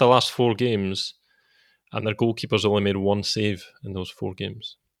 They've lost the last 4 games and their goalkeeper's only made 1 save in those 4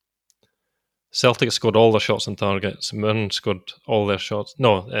 games. Celtic scored all their shots on target. St Mirren scored all their shots.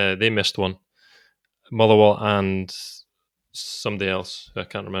 No, they missed one. Motherwell and somebody else, I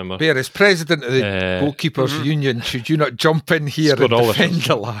can't remember. Bear, as president of the Goalkeepers Union, should you not jump in here and defend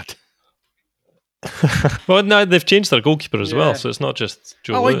the lad? Well, no, they've changed their goalkeeper as well, so it's not just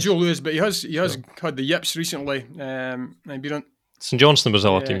Joe Lewis. I like Joe Lewis, but he has had the yips recently. And been on St Johnstone was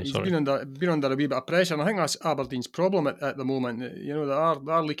our team. He's been under a wee bit of pressure, and I think that's Aberdeen's problem at the moment. You know,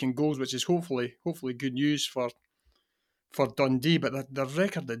 they are leaking goals, which is hopefully good news for Dundee. But their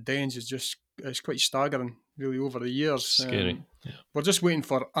record at Dens is quite staggering, really, over the years. Scary. Yeah. We're just waiting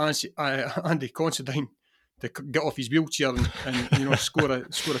for Andy Considine to get off his wheelchair and score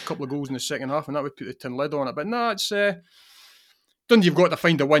a couple of goals in the second half, and that would put the tin lid on it. But no, it's Dundee have got to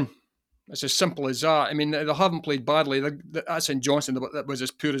find a win. It's as simple as that. I mean, they haven't played badly. That's St Johnstone that was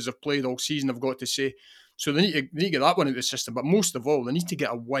as poor as they've played all season, I've got to say. So they need to get that one out of the system. But most of all, they need to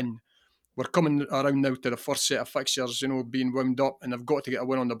get a win. We're coming around now to the first set of fixtures, being wound up, and they've got to get a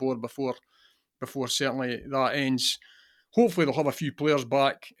win on the board before certainly that ends. Hopefully they'll have a few players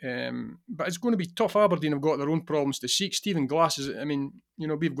back, but it's going to be tough. Aberdeen have got their own problems to seek. Stephen Glass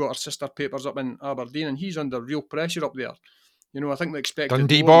we've got our sister papers up in Aberdeen, and he's under real pressure up there. I think they expected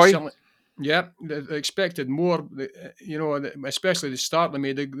Dundee more. boy. Yeah, they expected more. Especially the start they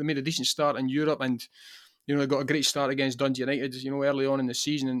made. They made a decent start in Europe, and they got a great start against Dundee United. Early on in the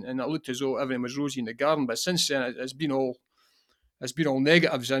season, and it looked as though everything was rosy in the garden. But since then, it's been all It's been all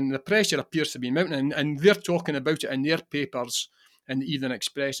negatives, and the pressure appears to be mounting, and they're talking about it in their papers, in the Evening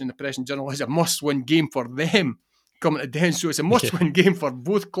Express and the Press and Journal, as a must-win game for them coming to Den. So it's a must-win game for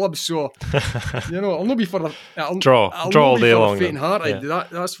both clubs. So, it'll not be for the draw all day long. Faint-hearted.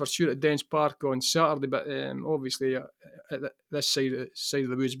 That's for sure at Dens Park on Saturday. But obviously, at this side of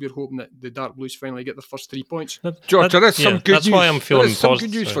the woods, we're hoping that the Dark Blues finally get their first 3 points. George, there is some good news. That's why I'm feeling positive. Some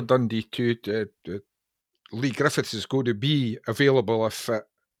good news for Dundee too. Lee Griffiths is going to be available if fit,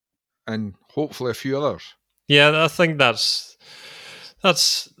 and hopefully a few others. Yeah, I think that's.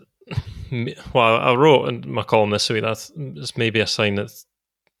 Well, I wrote in my column this week that it's maybe a sign that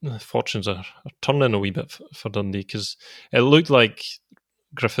fortunes are turning a wee bit for Dundee, because it looked like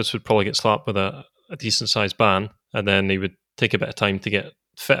Griffiths would probably get slapped with a decent sized ban, and then he would take a bit of time to get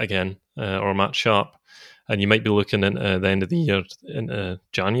fit again or match sharp, and you might be looking into the end of the year into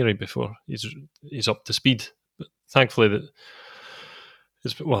January before he's up to speed. But thankfully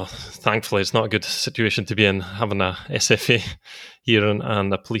it's not a good situation to be in, having a SFA hearing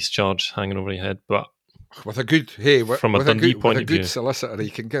and a police charge hanging over your head. But with a good from a Dundee point of view, solicitor, you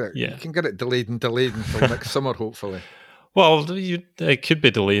can get it. Yeah. You can get it delayed until next summer, hopefully. Well, it could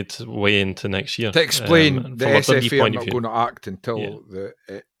be delayed way into next year. To explain, the SFA are not going to act until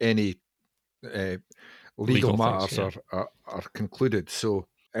any legal matters are concluded. So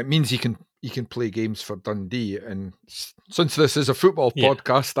it means you can play games for Dundee, and since this is a football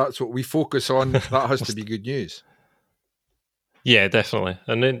podcast, that's what we focus on. That has to be good news. Yeah, definitely.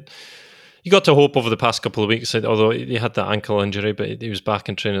 And then you got to hope over the past couple of weeks, although he had that ankle injury, but he was back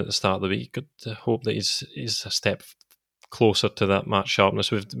in training at the start of the week. You got to hope that he's a step closer to that match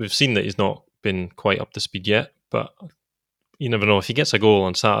sharpness. We've seen that he's not been quite up to speed yet, but you never know. If he gets a goal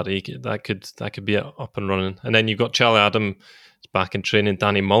on Saturday, that could be up and running. And then you've got Charlie Adam back in training.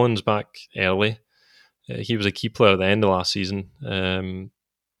 Danny Mullins back early. He was a key player at the end of last season.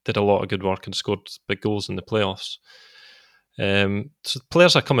 Did a lot of good work and scored big goals in the playoffs. So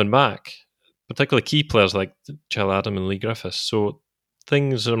players are coming back, particularly key players like Charlie Adam and Lee Griffiths. So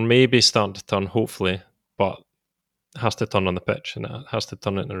things are maybe starting to turn, hopefully, but it has to turn on the pitch, and it has to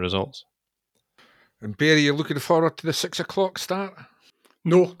turn into results. And Barry, you're looking forward to the 6 o'clock start?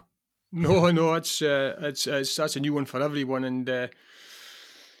 No, it's that's a new one for everyone, and I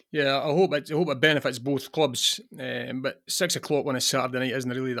hope it benefits both clubs. But 6 o'clock on a Saturday night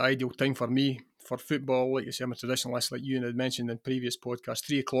isn't really the ideal time for me for football. Like you say, I'm a traditionalist, like you had mentioned in previous podcasts.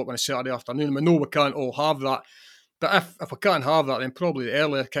 3 o'clock on a Saturday afternoon. We know we can't all have that, but if we can't have that, then probably the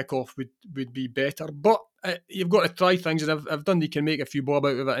earlier kickoff would be better. But you've got to try things, and if Dundee can make a few bob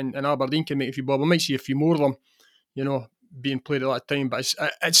out of it, and Aberdeen can make a few bob, we might see a few more of them, being played at that time. But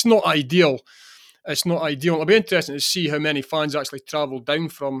it's not ideal. It's not ideal. It'll be interesting to see how many fans actually travel down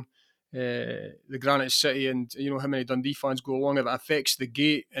from the Granite City, and how many Dundee fans go along. If it affects the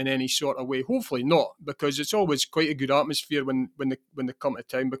gate in any sort of way, hopefully not, because it's always quite a good atmosphere when they come to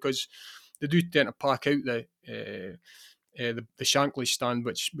town, because they do tend to pack out the Shankly stand,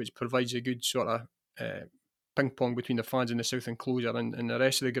 which provides a good sort of ping pong between the fans in the south enclosure and the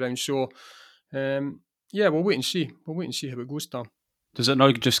rest of the ground. So we'll wait and see. We'll wait and see how it goes, Tom. Does it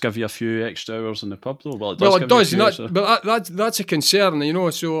not just give you a few extra hours in the pub though? Well, it does. But that's a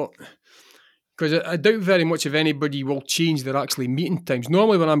concern, So, because I doubt very much if anybody will change their actually meeting times.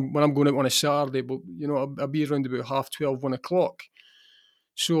 Normally, when I'm going out on a Saturday, I'll be around about 12:30, 1 o'clock.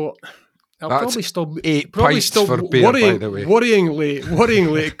 So I'll probably still 8 pints for beer, by the way.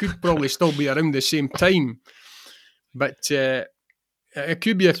 Worryingly, it could probably still be around the same time. But it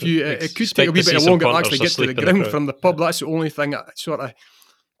could be a few. It could take a wee bit longer to actually get to the ground from the pub. That's the only thing. Sort of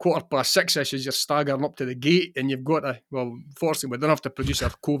 6:15 is you're staggering up to the gate, and you've got to. Well, fortunately, we don't have to produce our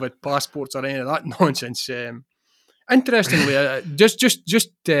COVID passports or any of that nonsense. Interestingly,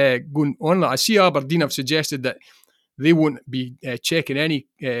 just going on that, I see Aberdeen have suggested that they won't be checking any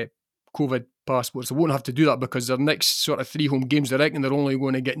COVID passports. They won't have to do that because their next sort of 3 home games, they reckon they're only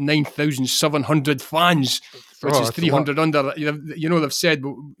going to get 9,700 fans, which is 300 under. They've said,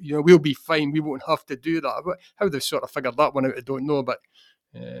 we'll be fine. We won't have to do that. But how they've sort of figured that one out, I don't know. But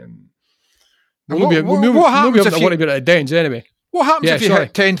what happens if you worry about it at Dens anyway? What happens if you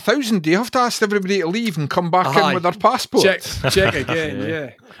hit 10,000? Do you have to ask everybody to leave and come back in with their passport? Check again.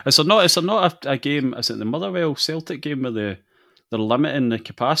 Yeah. Is there not a game? Is it the Motherwell Celtic game where they're limiting the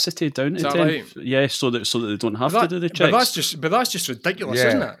capacity down to 10? Right? Yeah, so that they don't have to do the checks. But that's just ridiculous,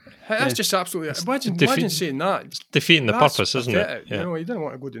 isn't it? That's just absolutely. Imagine saying that. It's defeating the purpose, isn't it? Yeah. You don't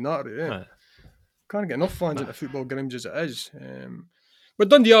want to go doing that. Yeah. Can't get enough fans into football grounds as it is. But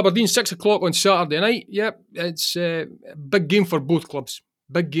Dundee Aberdeen 6 o'clock on Saturday night. Yep, it's a big game for both clubs.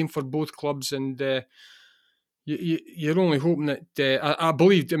 And You're only hoping that I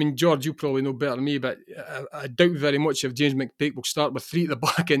believe. I mean, George, you probably know better than me, but I doubt very much if James McPake will start with 3 at the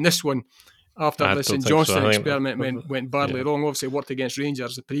back in this one after the St Johnstone experiment went badly wrong. Obviously, it worked against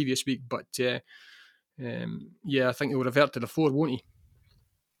Rangers the previous week, but I think he'll revert to the 4, won't he?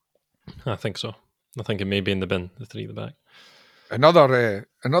 I think so. I think it may be in the bin, the 3 at the back.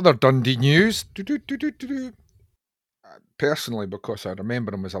 Another Dundee news. Personally, because I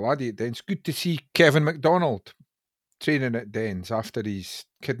remember him as a laddie at Dens, good to see Kevin McDonald training at Dens after his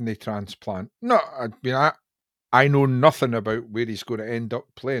kidney transplant. No, I mean, I know nothing about where he's going to end up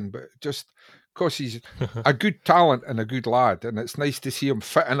playing, but just because he's a good talent and a good lad, and it's nice to see him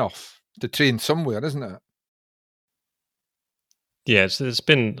fit enough to train somewhere, isn't it? Yeah, it's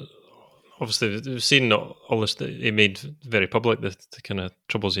been... Obviously, we've seen all this that he made very public, the kind of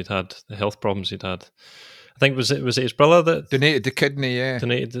troubles he'd had, the health problems he'd had. I think was it his brother that donated the kidney? Yeah,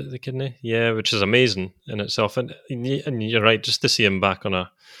 donated the kidney. Yeah, which is amazing in itself. And you're right, just to see him back on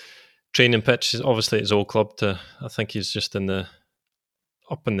a training pitch. Obviously, at his old club. I think he's just up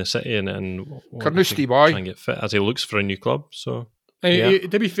in the city and Carnoustie boy, trying to get fit as he looks for a new club. So,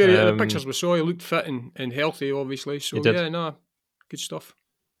 to be fair, the pictures we saw, he looked fit and healthy, obviously. So good stuff.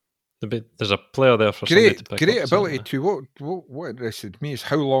 There's a player there for somebody to pick great up, ability too. What interested me is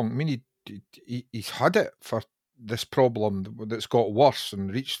how long. I mean, he's had it for this problem that's got worse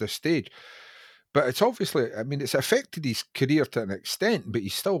and reached this stage. But it's obviously, I mean, it's affected his career to an extent, but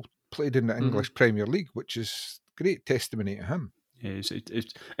he's still played in the English Premier League, which is great testimony to him. Yeah,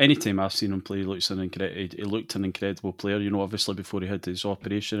 any time I've seen him play, he looked an incredible player. You know, obviously before he had his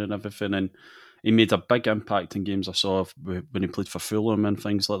operation and everything, and he made a big impact in games I saw when he played for Fulham and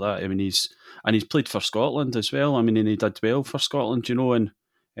things like that. I mean, he's played for Scotland as well. I mean, and he did well for Scotland, you know.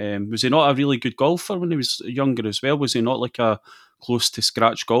 And was he not a really good golfer when he was younger as well? Was he not like a close to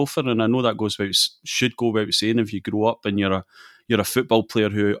scratch golfer? And I know that should go without saying if you grow up and you're a football player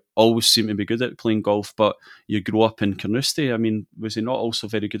who always seem to be good at playing golf, but you grow up in Carnoustie. I mean, was he not also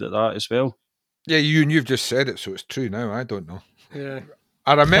very good at that as well? Yeah, you've just said it, so it's true now. I don't know. Yeah.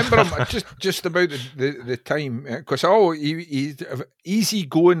 I remember him just about the time, because he's an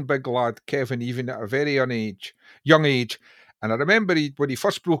easy-going big lad, Kevin, even at a very young age. And I remember when he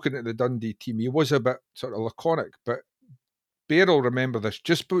first broke into the Dundee team, he was a bit sort of laconic, but Bear will remember this.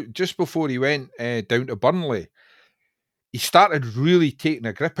 Just before he went down to Burnley, he started really taking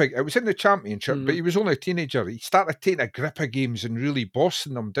a grip. It was in the Championship, but he was only a teenager. He started taking a grip of games and really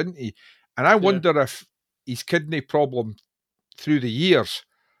bossing them, didn't he? And I wonder if his kidney problem through the years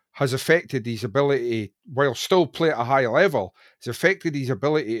has affected his ability, while still play at a high level, has affected his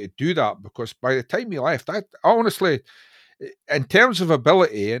ability to do that, because by the time he left, I honestly, in terms of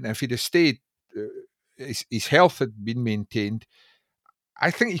ability, and if he'd have stayed, his health had been maintained,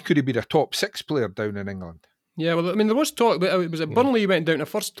 I think he could have been a top 6 player down in England. Yeah, well, I mean, there was talk, but it was at Burnley he went down the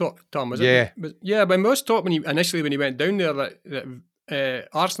first time, was it? Yeah, but there was talk when he went down there that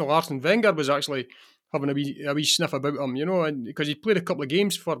Arsene Wenger was actually having a wee sniff about him, you know, and because he played a couple of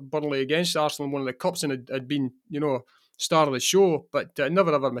games for Burnley against Arsenal in one of the cups and had been, you know, star of the show, but it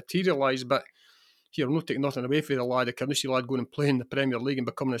never ever materialised. But here, I'm not taking nothing away from the lad, the Carnoustie lad, going and playing the Premier League and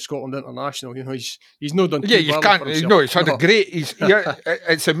becoming a Scotland international. You know, he's not done too you can't. No, he's had a great.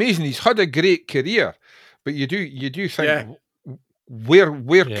 It's amazing. He's had a great career, but you do think where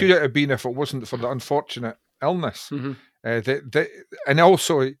could it have been if it wasn't for the unfortunate illness? And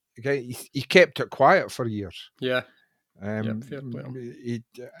also, he kept it quiet for years. Yeah. Fair play.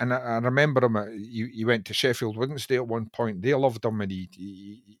 I remember him. He went to Sheffield Wednesday at one point. They loved him, and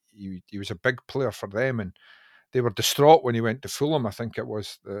he was a big player for them. And they were distraught when he went to Fulham. I think that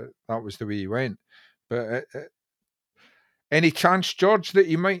was the way he went. But any chance, George, that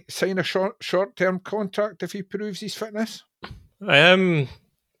he might sign a short-term contract if he proves his fitness? Well,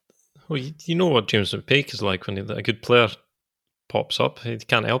 you know what James McPake is like when a good player pops up. He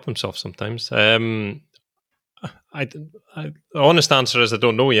can't help himself sometimes. The honest answer is I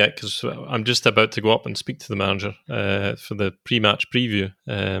don't know yet, because I'm just about to go up and speak to the manager for the pre-match preview.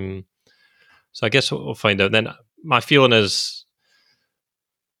 So I guess we'll find out then. My feeling is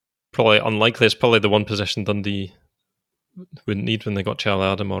probably unlikely. It's probably the one position Dundee wouldn't need when they got Charlie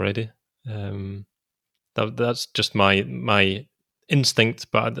Adam already. That's just my instinct,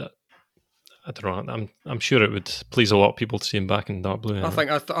 but I don't know. I'm sure it would please a lot of people to see him back in dark blue. Anyway.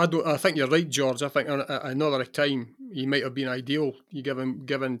 I think you're right, George. I think another time he might have been ideal. You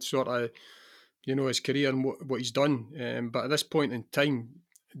given sort of, you know, his career and what he's done. But at this point in time,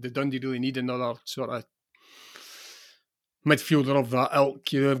 the Dundee really need another sort of midfielder of that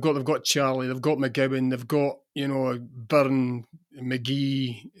ilk. You know, they've got Charlie, they've got McGowan, they've got you know, Byrne,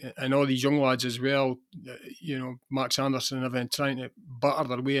 McGee, and all these young lads as well, you know, Max Anderson and everything, trying to batter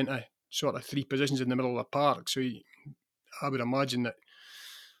their way into sort of 3 positions in the middle of the park. So I would imagine that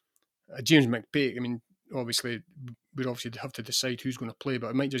James McPake, I mean, obviously, we'd obviously have to decide who's going to play, but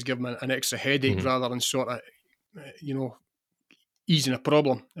it might just give him an extra headache rather than sort of, you know, easing a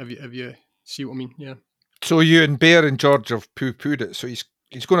problem, if you see what I mean. Yeah. So you and Bear and George have poo-pooed it, so he's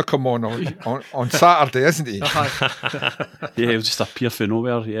going to come on Saturday, isn't he? Yeah, he'll just appear from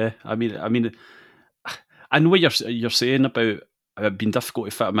nowhere. Yeah, I mean, I know what you're saying about it being difficult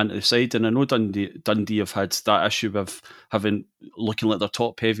to fit him into the side, and I know Dundee have had that issue of looking like they're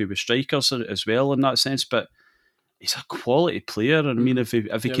top heavy with strikers as well in that sense, but he's a quality player, and I mean, if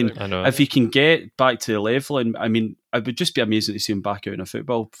he can get back to the level, and I mean, it would just be amazing to see him back out in a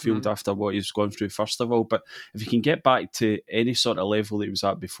football field after what he's gone through first of all. But if he can get back to any sort of level that he was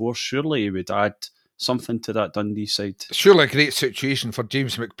at before, surely he would add something to that Dundee side. Surely a great situation for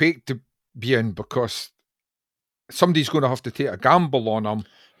James McPake to be in, because somebody's going to have to take a gamble on him.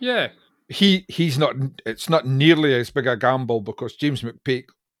 Yeah, he's not. It's not nearly as big a gamble because James McPake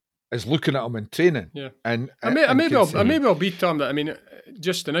is looking at him in training. Yeah, and maybe I'll be termed that. I mean,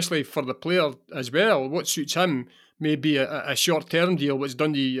 just initially for the player as well, what suits him may be a short-term deal, which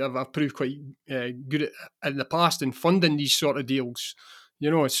Dundee have proved quite good at in the past in funding these sort of deals. You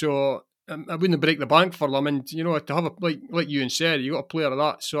know, so I wouldn't break the bank for them, and you know, to have like you said, you got a player of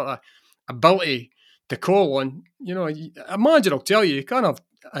that sort of ability to call on. You know, a manager will tell you can't have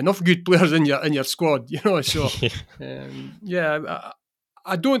enough good players in your squad. You know, so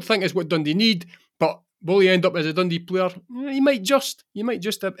I don't think it's what Dundee need, but will he end up as a Dundee player? He might just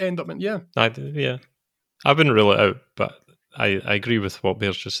end up in, I wouldn't rule it out, but I agree with what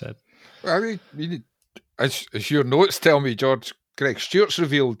Bear's just said. Well, as your notes tell me, George, Greg Stewart's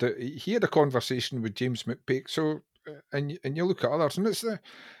revealed that he had a conversation with James McPake. So, and you look at others, and it's the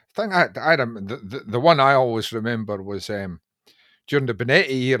thing the one I always remember was during the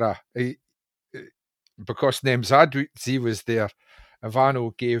Benetti era, because Nemzadze was there.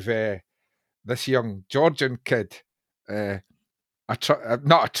 Ivano gave this young Georgian kid not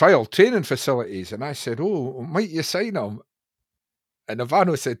a trial, training facilities, and I said, "Oh, might you sign him?" And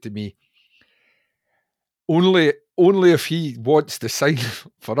Ivano said to me, "Only if he wants to sign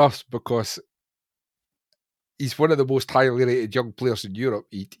for us, because he's one of the most highly rated young players in Europe.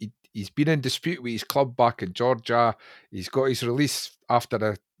 He's been in dispute with his club back in Georgia. He's got his release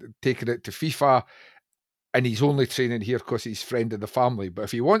after taking it to FIFA." And he's only training here because he's friend of the family. But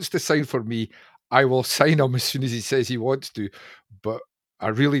if he wants to sign for me, I will sign him as soon as he says he wants to. But I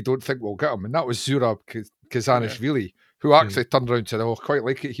really don't think we'll get him. And that was Zurab Kazanishvili, who actually turned around and said, "Oh, I quite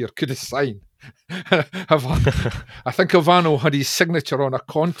like it here. Could have signed." I think Ivano had his signature on a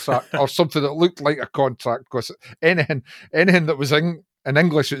contract or something that looked like a contract, because anything that was in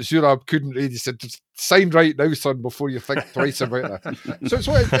English that Zurab couldn't read, he said, "Just sign right now, son, before you think twice about it." So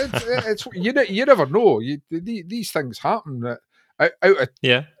it's you never know. These things happen out of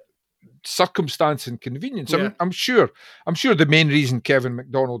circumstance and convenience. Yeah. I'm sure the main reason Kevin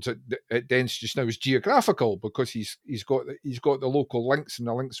McDonald's at Dens just now is geographical, because he's got the local links and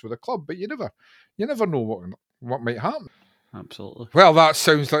the links with the club. But you never know what might happen. Absolutely. Well, that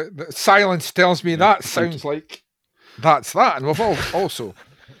sounds like silence tells me that sounds like. That's that. And we've also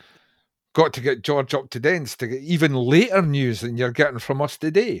got to get George up to Dens to get even later news than you're getting from us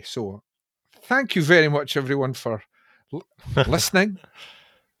today. So thank you very much, everyone, for listening.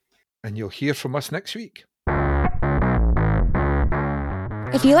 And you'll hear from us next week.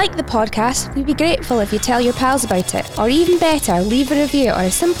 If you like the podcast, we'd be grateful if you tell your pals about it, or even better, leave a review or a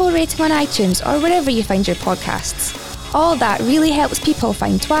simple rating on iTunes or wherever you find your podcasts. All that really helps people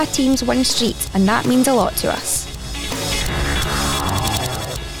find Twa Teams One Street, and that means a lot to us.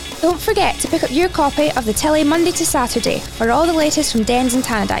 Don't forget to pick up your copy of The Tilly Monday to Saturday for all the latest from Dens and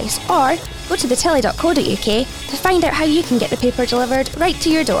Tannadice, or go to thetilly.co.uk to find out how you can get the paper delivered right to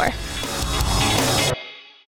your door.